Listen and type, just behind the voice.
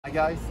Hi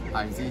guys,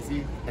 I'm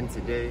Zizi and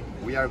today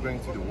we are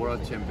going to the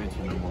World Championship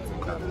in Monte.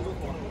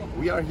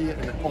 We are here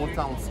in the Old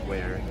Town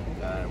Square.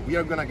 We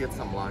are gonna get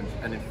some lunch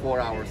and in 4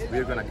 hours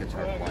we're gonna catch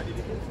our flight.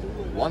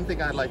 One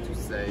thing I'd like to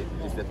say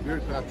is that we're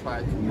gonna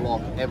try to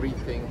vlog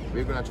everything.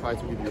 We're gonna try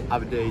to give you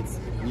updates,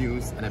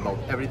 news and about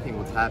everything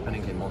what's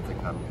happening in Monte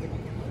Carlo.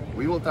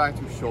 We will try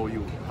to show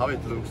you how it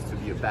looks to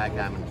be a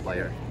backgammon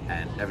player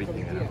and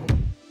everything around.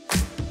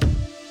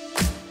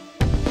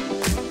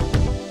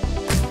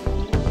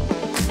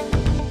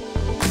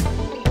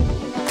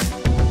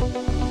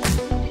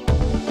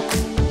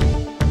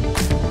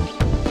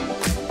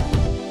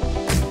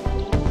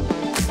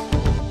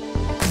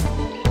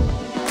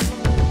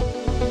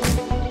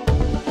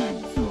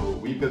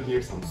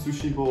 Here some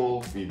sushi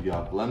bowl, we've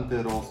got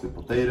lentils with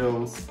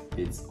potatoes.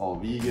 It's all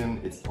vegan,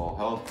 it's all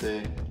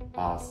healthy,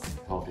 us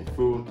healthy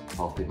food,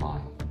 healthy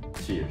mind.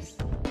 Cheers.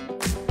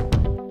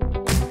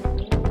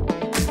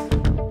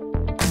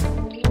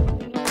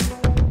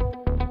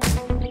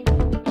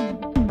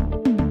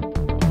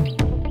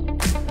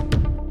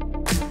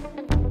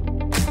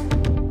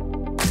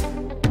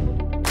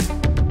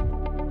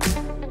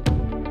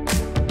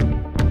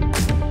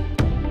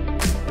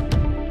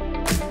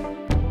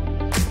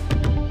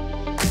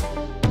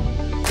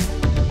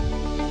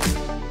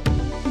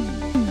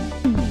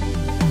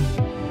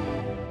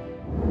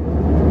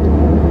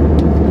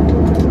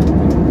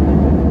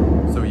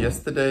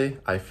 Yesterday,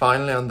 I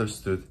finally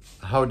understood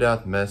how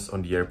that mess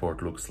on the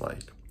airport looks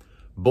like.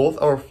 Both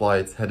our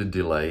flights had a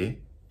delay,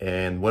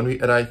 and when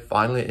we arrived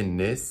finally in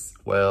Nice,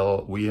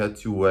 well, we had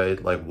to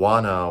wait like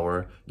 1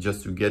 hour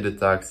just to get the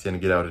taxi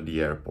and get out of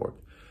the airport.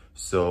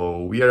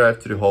 So we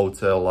arrived to the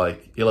hotel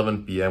like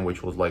 11 p.m,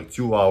 which was like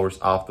 2 hours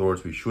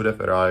afterwards we should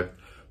have arrived.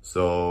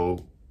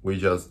 So we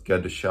just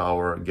get the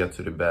shower, get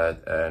to the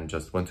bed and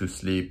just went to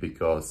sleep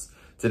because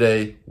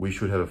today we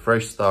should have a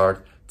fresh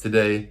start.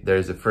 Today there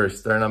is a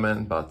first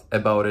tournament, but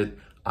about it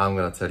I'm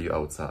gonna tell you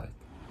outside.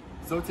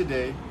 So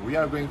today we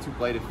are going to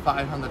play the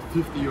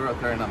 550 euro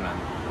tournament,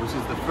 which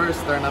is the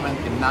first tournament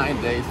in 9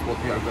 days what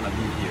we are gonna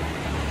be here.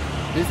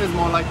 This is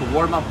more like a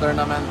warm-up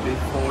tournament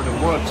before the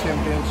World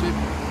Championship,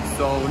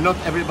 so not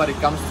everybody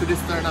comes to this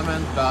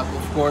tournament, but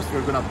of course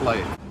we're gonna play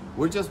it.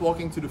 We're just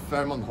walking to the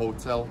Fairmont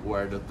Hotel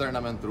where the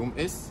tournament room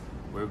is.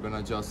 We're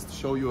gonna just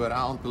show you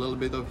around a little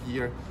bit of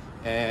here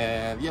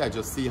and yeah,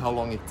 just see how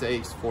long it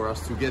takes for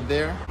us to get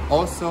there.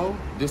 Also,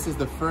 this is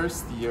the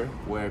first year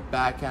where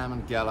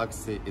Backgammon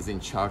Galaxy is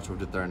in charge of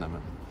the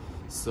tournament.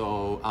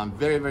 So I'm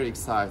very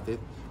excited.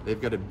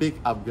 They've got a big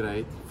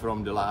upgrade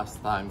from the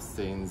last time,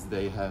 since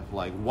they have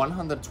like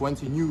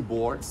 120 new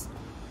boards,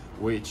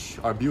 which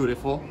are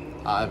beautiful.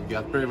 I've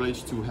got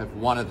privilege to have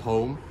one at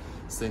home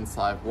since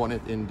I've won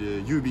it in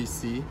the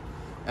UBC.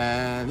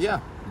 And yeah,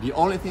 the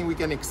only thing we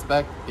can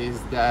expect is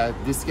that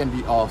this can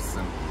be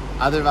awesome.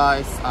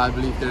 Otherwise, I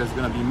believe there's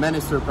gonna be many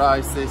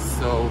surprises,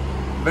 so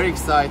very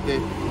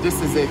excited. This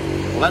is it.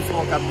 Let's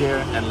walk up there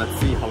and let's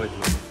see how it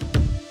looks.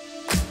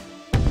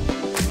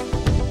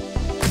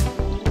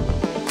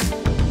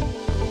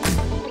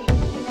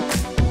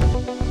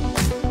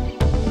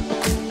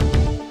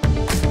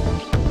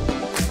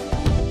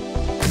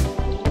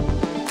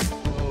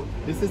 So,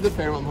 this is the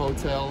Fairmont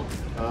Hotel.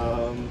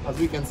 As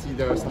we can see,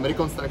 there are some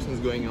reconstructions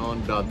going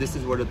on, but this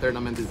is where the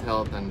tournament is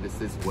held and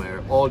this is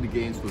where all the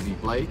games will be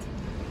played.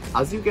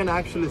 As you can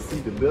actually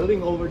see the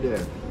building over there,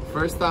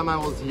 first time I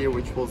was here,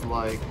 which was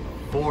like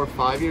 4 or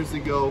 5 years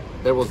ago,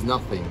 there was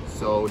nothing.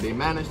 So they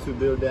managed to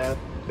build that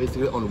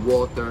basically on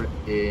water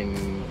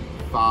in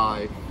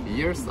 5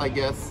 years, I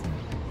guess.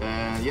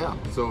 And yeah,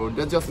 so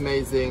that's just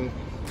amazing.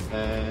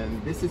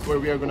 And this is where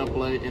we are gonna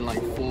play in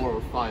like 4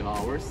 or 5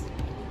 hours.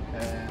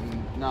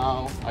 And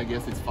now I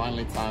guess it's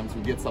finally time to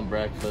get some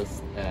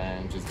breakfast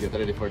and just get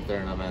ready for the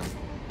tournament,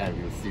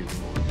 and we'll see you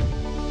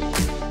tomorrow.